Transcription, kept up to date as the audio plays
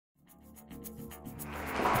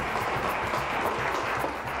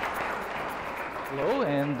Hello,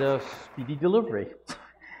 and Speedy Delivery.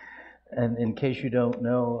 And in case you don't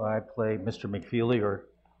know, I play Mr. McFeely or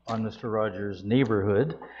on Mr. Rogers'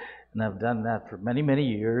 Neighborhood, and I've done that for many, many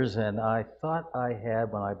years. And I thought I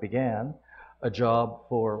had, when I began, a job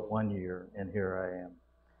for 1 year, and here I am.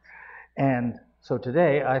 And so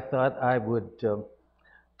today I thought I would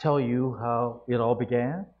tell you how it all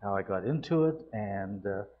began, how I got into it, and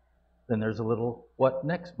then there's a little what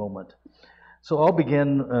next moment. So I'll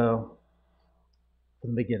begin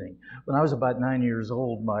from the beginning. When I was about 9 years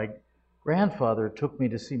old, my grandfather took me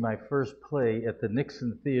to see my first play at the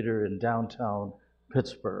Nixon Theater in downtown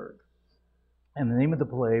Pittsburgh. And the name of the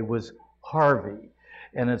play was Harvey.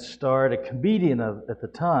 And it starred a comedian at the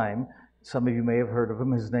time. Some of you may have heard of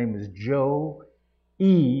him. His name is Joe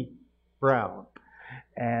E. Brown.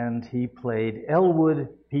 And he played Elwood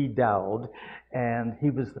P. Dowd. And he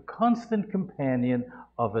was the constant companion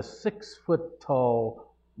of a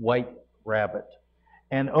 6-foot-tall white rabbit.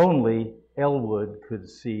 And only Elwood could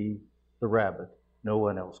see the rabbit. No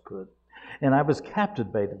one else could. And I was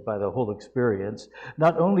captivated by the whole experience,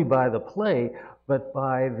 not only by the play, but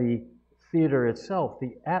by the theater itself,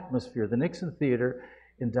 the atmosphere. The Nixon Theater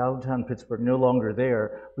in downtown Pittsburgh, no longer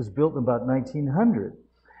there, was built in about 1900.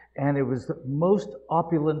 And it was the most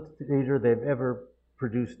opulent theater they've ever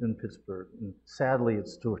produced in Pittsburgh. And sadly,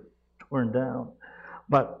 it's torn down.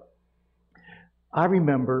 But I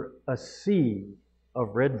remember a sea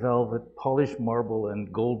of red velvet, polished marble,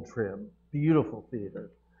 and gold trim. Beautiful theater.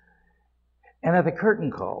 And at the curtain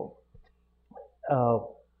call,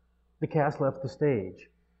 the cast left the stage,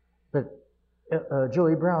 but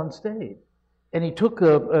Joey Brown stayed. And he took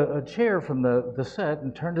a chair from the set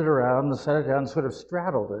and turned it around and set it down, sort of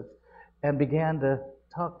straddled it, and began to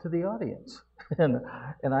talk to the audience. And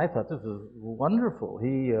I thought this was wonderful.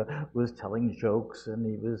 He was telling jokes, and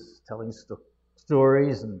he was telling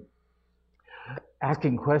stories, and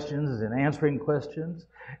asking questions and answering questions.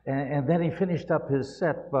 And then he finished up his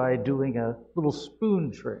set by doing a little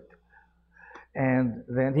spoon trick. And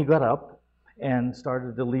then he got up and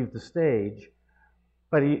started to leave the stage.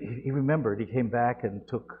 But he remembered, he came back and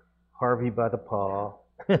took Harvey by the paw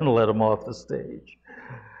and let him off the stage.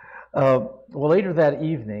 Well, later that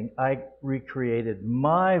evening, I recreated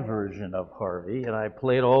my version of Harvey, and I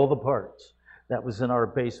played all the parts. That was in our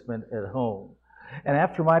basement at home. And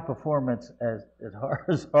after my performance as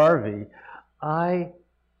Harvey, I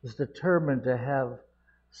was determined to have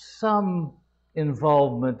some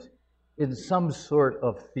involvement in some sort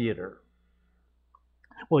of theater.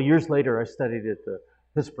 Well, years later, I studied at the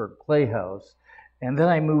Pittsburgh Playhouse, and then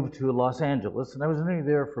I moved to Los Angeles, and I was only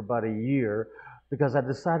there for about a year because I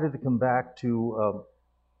decided to come back to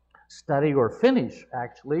study, or finish,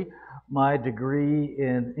 actually, my degree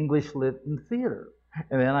in English Lit and Theater.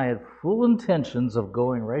 And then I had full intentions of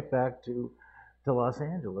going right back to Los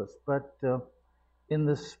Angeles. But in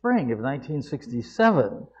the spring of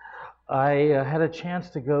 1967, I had a chance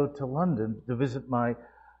to go to London to visit my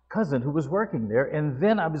cousin who was working there. And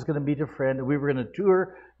then I was going to meet a friend, and we were going to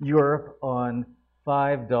tour Europe on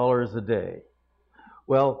 $5 a day.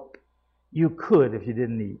 Well, you could if you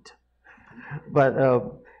didn't eat. But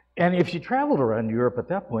and if you traveled around Europe at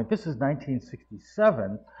that point, this is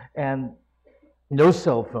 1967, and no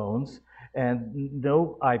cell phones, and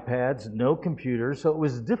no iPads, no computers, so it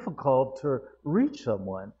was difficult to reach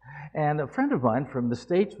someone. And a friend of mine from the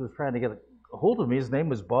States was trying to get a hold of me. His name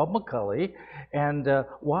was Bob McCulley, and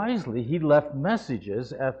wisely he left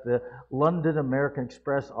messages at the London American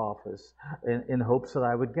Express office in hopes that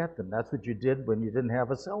I would get them. That's what you did when you didn't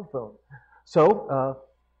have a cell phone. So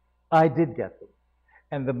I did get them.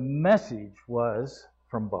 And the message was,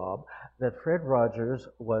 from Bob, that Fred Rogers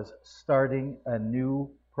was starting a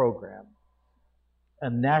new program, a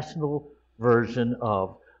national version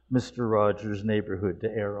of Mr. Rogers' Neighborhood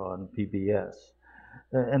to air on PBS.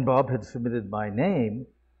 And Bob had submitted my name,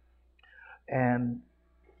 and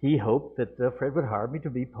he hoped that Fred would hire me to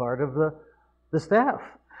be part of the staff.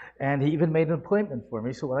 And he even made an appointment for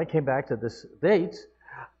me. So when I came back to the States,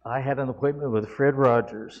 I had an appointment with Fred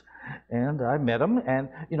Rogers, and I met him. And,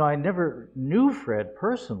 you know, I never knew Fred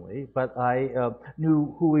personally, but I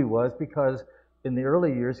knew who he was because in the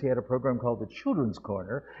early years he had a program called the Children's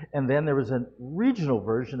Corner, and then there was a regional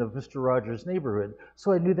version of Mr. Rogers' Neighborhood.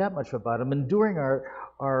 So I knew that much about him. And during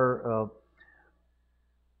our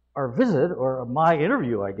visit, or my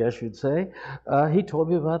interview, I guess you'd say, he told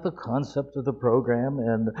me about the concept of the program,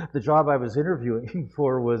 and the job I was interviewing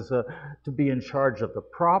for was to be in charge of the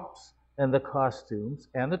props and the costumes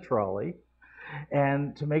and the trolley,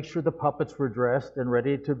 and to make sure the puppets were dressed and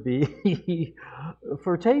ready to be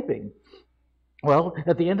for taping. Well,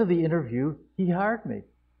 at the end of the interview, he hired me.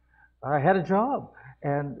 I had a job.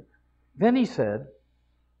 And then he said,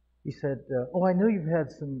 oh, I know you've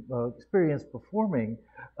had some experience performing.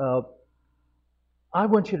 Uh, I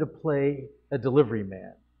want you to play a delivery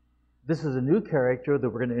man. This is a new character that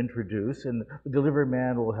we're going to introduce, and the delivery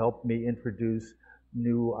man will help me introduce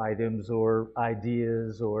new items or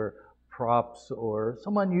ideas or props or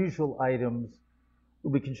some unusual items that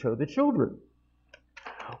we can show the children.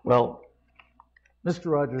 Well, Mr.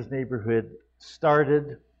 Rogers' Neighborhood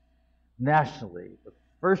started nationally. The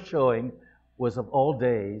first showing was, of all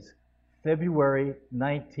days, February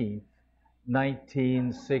 19th,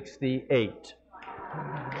 1968.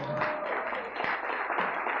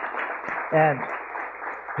 And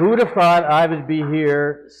who would have thought I would be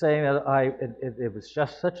here saying that it was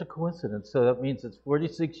just such a coincidence. So that means it's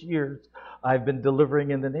 46 years I've been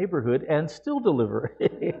delivering in the neighborhood and still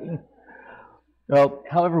delivering. Well,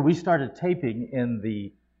 however, we started taping in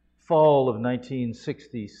the fall of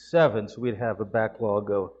 1967, so we'd have a backlog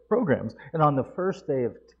of programs. And on the first day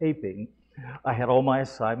of taping, I had all my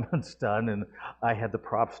assignments done, and I had the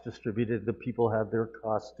props distributed. The people had their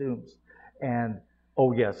costumes. And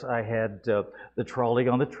oh yes, I had the trolley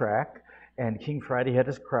on the track, and King Friday had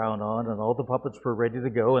his crown on, and all the puppets were ready to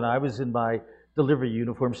go, and I was in my delivery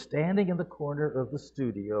uniform, standing in the corner of the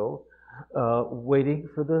studio, waiting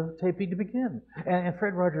for the taping to begin. And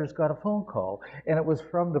Fred Rogers got a phone call, and it was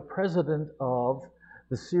from the president of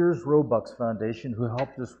the Sears Roebuck Foundation, who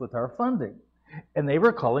helped us with our funding. And they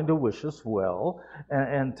were calling to wish us well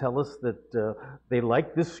and tell us that they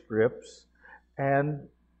liked the scripts, and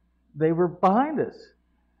they were behind us.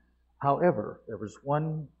 However, there was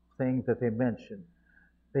one thing that they mentioned.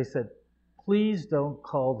 They said, please don't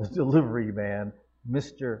call the delivery man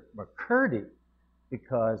Mr. McCurdy,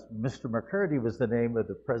 because Mr. McCurdy was the name of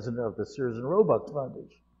the president of the Sears and Roebuck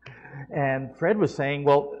Foundation. And Fred was saying,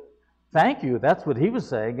 well, thank you, that's what he was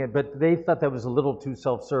saying, but they thought that was a little too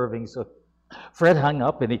self-serving, so Fred hung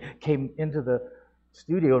up and he came into the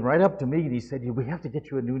studio and right up to me and he said, we have to get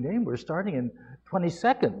you a new name. We're starting in 20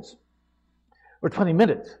 seconds, or 20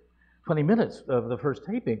 minutes. 20 minutes of the first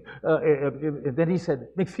taping. And then he said,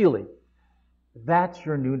 McFeely, that's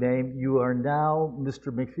your new name. You are now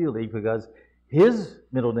Mr. McFeely, because his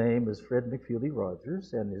middle name is Fred McFeely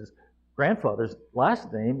Rogers, and his grandfather's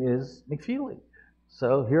last name is McFeely.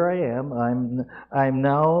 So here I am. I'm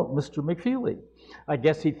now Mr. McFeely. I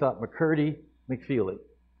guess he thought McCurdy, McFeely.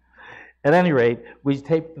 At any rate, we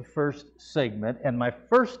taped the first segment, and my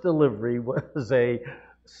first delivery was a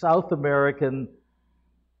South American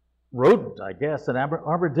rodent, I guess, an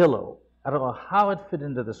armadillo. I don't know how it fit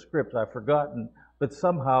into the script, I've forgotten, but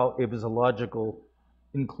somehow it was a logical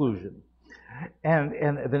inclusion. And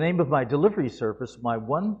the name of my delivery service, my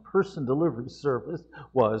one-person delivery service,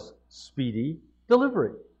 was Speedy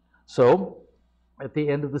Delivery. So at the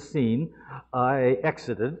end of the scene, I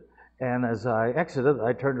exited, and as I exited,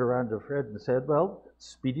 I turned around to Fred and said, well,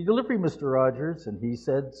 Speedy Delivery, Mr. Rogers, and he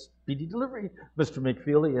said, Speedy Delivery, Mr.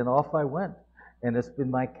 McFeely, and off I went. And it's been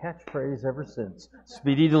my catchphrase ever since,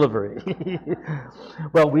 Speedy Delivery.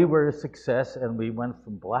 Well, we were a success, and we went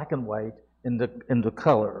from black and white into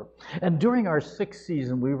color. And during our sixth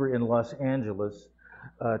season, we were in Los Angeles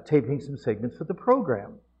taping some segments for the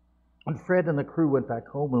program. And Fred and the crew went back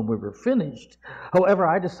home when we were finished. However,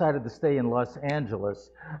 I decided to stay in Los Angeles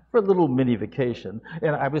for a little mini vacation.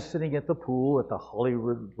 And I was sitting at the pool at the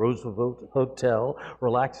Hollywood Roosevelt Hotel,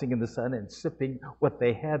 relaxing in the sun and sipping what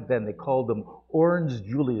they had then. They called them Orange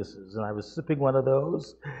Julius's. And I was sipping one of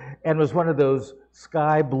those. And it was one of those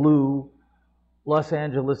sky blue Los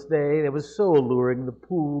Angeles day. It was so alluring, the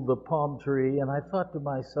pool, the palm tree. And I thought to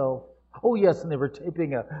myself, oh yes, and they were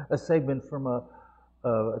taping a segment from a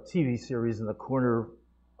TV series in the corner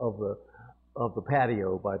of the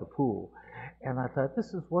patio by the pool. And I thought,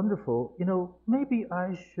 this is wonderful. You know, maybe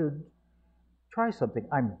I should try something.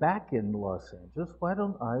 I'm back in Los Angeles. Why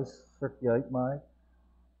don't I circulate my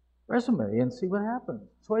resume and see what happens?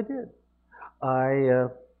 So I did. I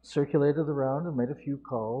circulated around and made a few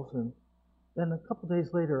calls. And then a couple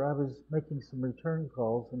days later, I was making some return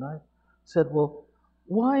calls. And I said, well,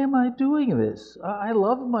 why am I doing this? I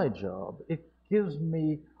love my job. It gives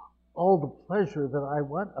me all the pleasure that I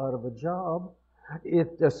want out of a job.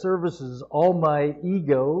 It services all my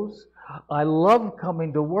egos. I love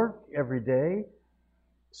coming to work every day.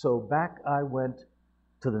 So back I went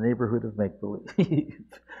to the neighborhood of make-believe.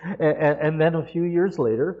 And then a few years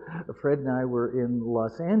later, Fred and I were in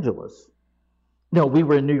Los Angeles. No, we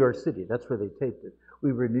were in New York City. That's where they taped it.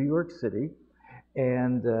 We were in New York City,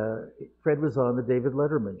 and Fred was on the David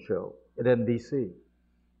Letterman show at NBC.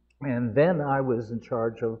 And then I was in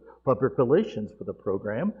charge of public relations for the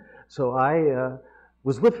program. So I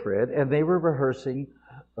was with Fred, and they were rehearsing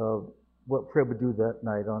what Fred would do that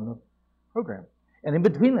night on the program. And in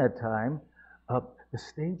between that time, the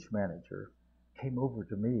stage manager came over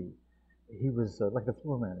to me. He was like the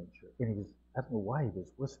floor manager, and he was, I don't know why he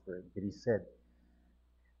was whispering, but he said,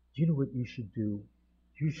 "Do you know what you should do?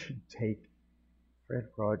 You should take Fred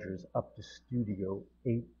Rogers up to Studio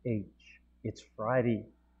 8H. It's Friday,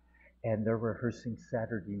 and they're rehearsing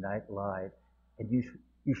Saturday Night Live, and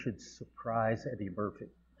you should surprise Eddie Murphy."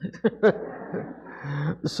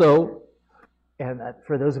 So, and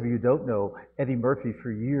for those of you who don't know, Eddie Murphy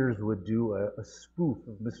for years would do a spoof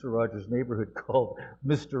of Mr. Rogers' Neighborhood called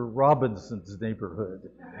Mr. Robinson's Neighborhood.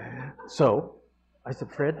 So I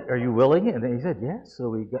said, "Fred, are you willing?" And he said, "Yes."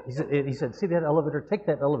 So he said, "See that elevator? Take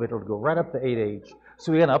that elevator to go right up to 8H."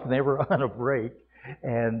 So we went up, and they were on a break,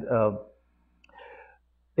 and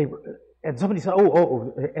and somebody said,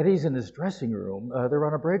 "Oh, Eddie's in his dressing room. They're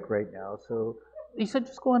on a break right now." So he said,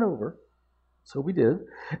 "Just go on over." So we did,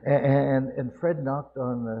 and Fred knocked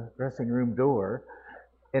on the dressing room door,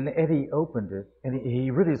 and Eddie opened it, and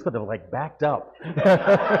he really sort of like backed up.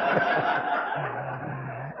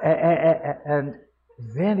 And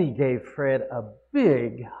then he gave Fred a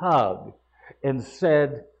big hug and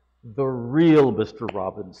said, "The real Mr.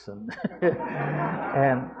 Robinson."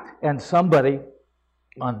 and somebody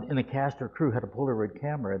in the cast or crew had a Polaroid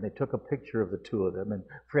camera, and they took a picture of the two of them. And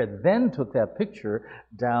Fred then took that picture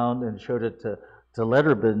down and showed it to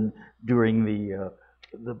Letterman during the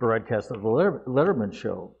broadcast of the Letterman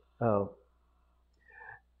show.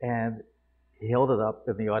 And he held it up,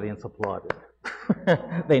 and the audience applauded.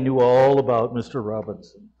 They knew all about Mr.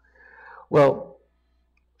 Robinson. Well,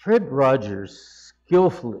 Fred Rogers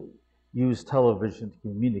skillfully used television to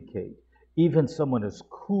communicate. Even someone as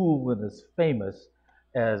cool and as famous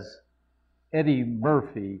as Eddie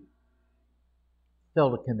Murphy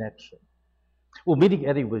felt a connection. Well, meeting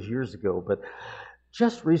Eddie was years ago, but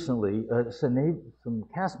just recently, some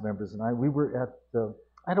cast members and I, we were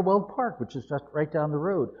at Newell Park, which is just right down the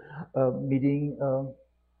road, meeting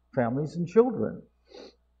families and children.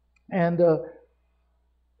 And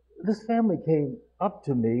this family came up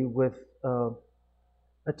to me with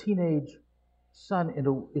a teenage son in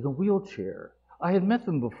a wheelchair. I had met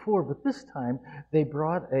them before, but this time they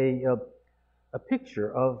brought a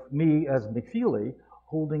picture of me as McFeely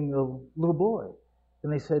holding a little boy.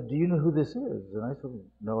 And they said, "Do you know who this is?" And I said,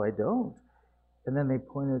 "No, I don't." And then they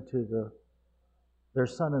pointed to their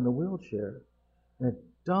son in the wheelchair. And it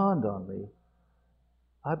dawned on me,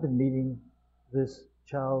 I've been meeting this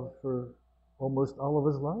child for almost all of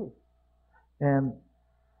his life. And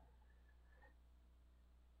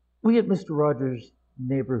we at Mr. Rogers'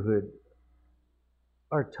 Neighborhood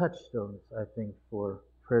are touchstones, I think, for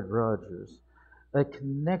Fred Rogers. A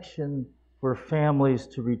connection for families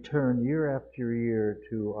to return year after year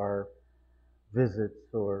to our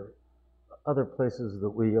visits or other places that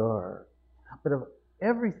we are. But of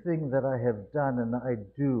everything that I have done and I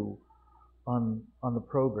do on the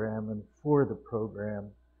program and for the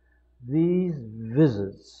program, these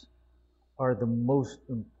visits are the most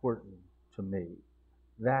important to me.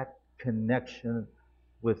 That connection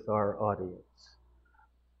with our audience.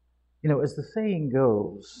 You know, as the saying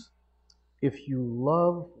goes, if you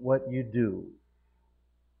love what you do,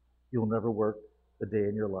 you'll never work a day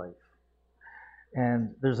in your life.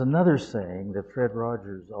 And there's another saying that Fred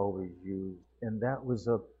Rogers always used, and that was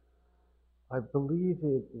I believe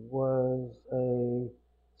it was a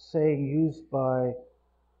saying used by,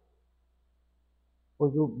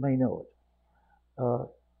 well, you may know it.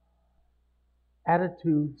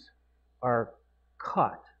 Attitudes are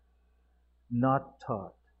caught, not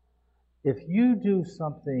taught. If you do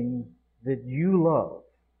something that you love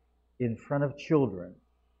in front of children,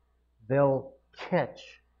 they'll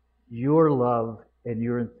catch your love and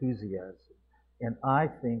your enthusiasm. And I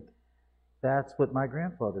think that's what my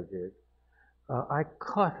grandfather did. I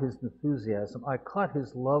caught his enthusiasm. I caught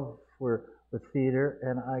his love for the theater,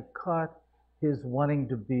 and I caught his wanting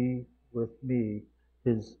to be with me,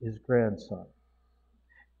 his grandson.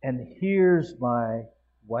 And here's my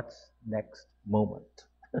what's next moment.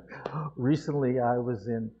 Recently, I was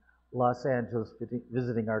in Los Angeles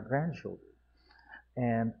visiting our grandchildren,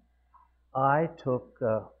 and I took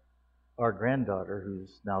our granddaughter,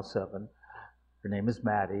 who's now 7, her name is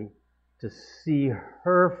Maddie, to see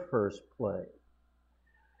her first play.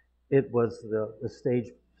 It was the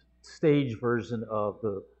stage version of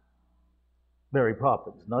the Mary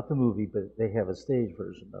Poppins, not the movie, but they have a stage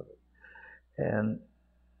version of it. And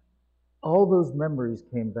all those memories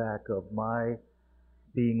came back of my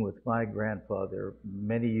being with my grandfather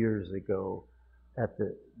many years ago at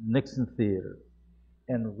the Nixon Theater.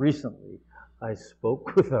 And recently, I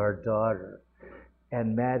spoke with our daughter,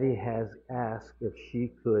 and Maddie has asked if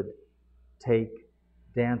she could take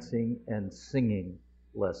dancing and singing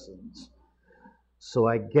lessons. So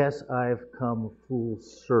I guess I've come full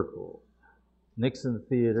circle. Nixon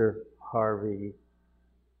Theater, Harvey,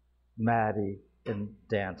 Maddie, and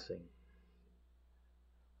dancing.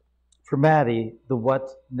 For Maddie, the what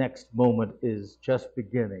next moment is just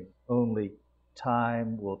beginning. Only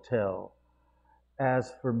time will tell.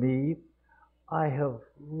 As for me, I have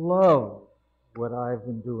loved what I've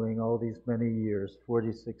been doing all these many years,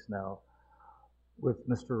 46 now, with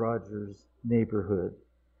Mr. Rogers' neighborhood.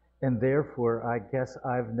 And therefore, I guess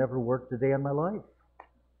I've never worked a day in my life.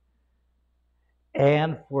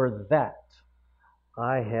 And for that,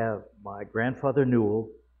 I have my grandfather Newell,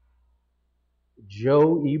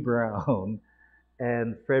 Joe E. Brown,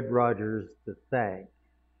 and Fred Rogers to thank,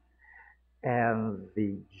 and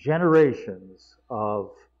the generations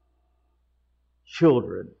of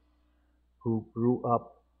children who grew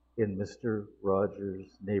up in Mr.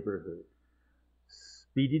 Rogers' neighborhood.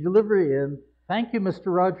 Speedy Delivery in. Thank you, Mr.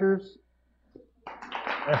 Rogers.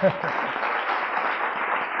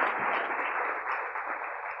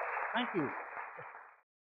 Thank you.